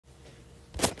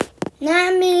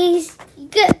Naomi's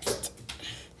gift.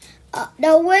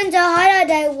 The winter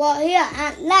holiday was here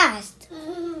at last.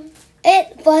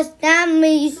 It was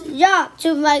Naomi's job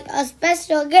to make a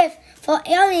special gift for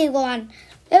everyone.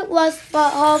 It was for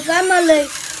her family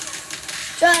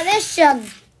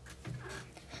tradition.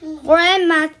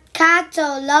 Grandma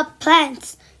Cato loved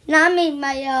plants. Naomi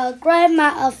made her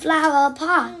grandma a flower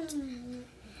pot.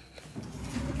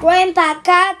 Grandpa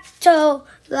Cato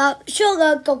loved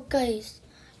sugar cookies.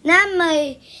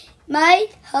 Naomi made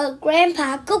her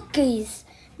grandpa cookies.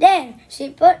 Then she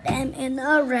put them in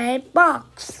a red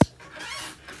box.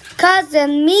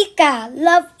 Cousin Mika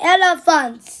loved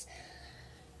elephants.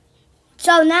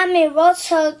 So Naomi wrote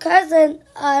her cousin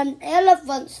an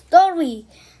elephant story.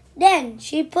 Then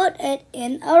she put it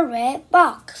in a red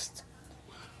box.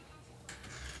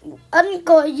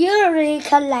 Uncle usually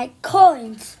collect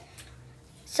coins.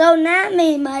 So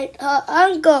Naomi made her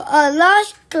uncle a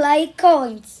large clay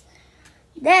coins.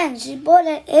 Then she put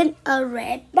it in a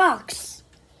red box.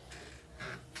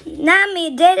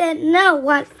 Naomi didn't know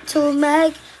what to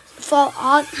make for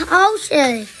Aunt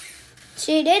Hoshi.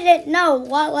 She didn't know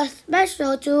what was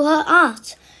special to her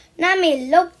aunt. Naomi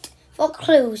looked for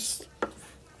clues.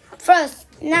 First,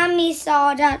 Naomi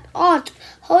saw that Aunt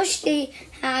Hoshi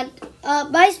had a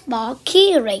baseball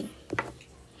keyring.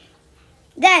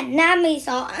 Then Naomi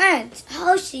saw Aunt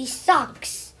Hoshi's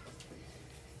socks.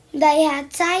 They had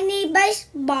tiny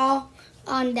baseball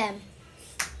on them.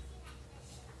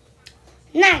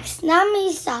 Next,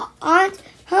 Naomi saw Aunt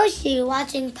Hoshi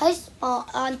watching baseball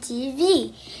on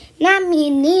TV. Naomi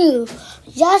knew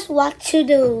just what to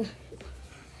do.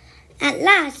 At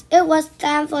last, it was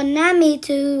time for Naomi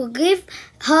to give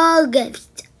her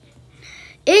gift.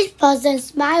 Each person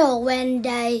smiled when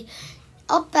they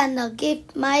opened a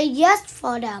gift made just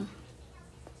for them.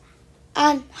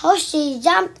 And Hoshi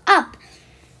jumped up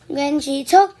when she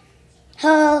took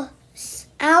hers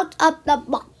out of the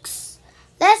box.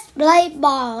 "Let's play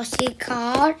ball," she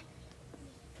called.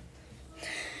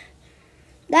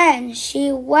 Then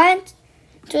she went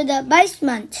to the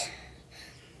basement,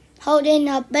 holding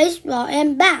a baseball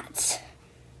and bat.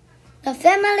 The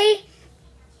family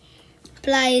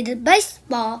played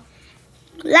baseball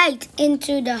late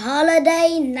into the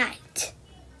holiday night.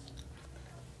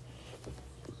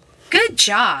 Good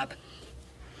job.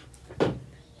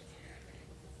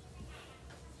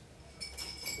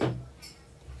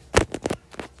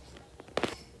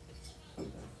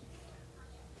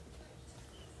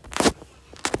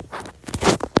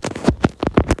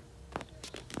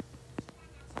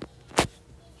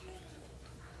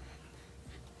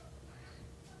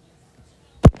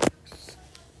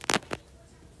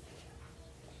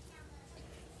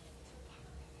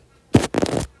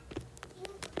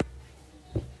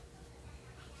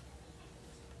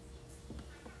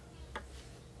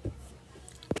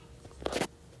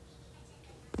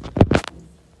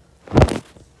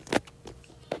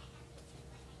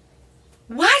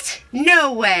 What?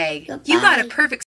 No way. Goodbye. You got a perfect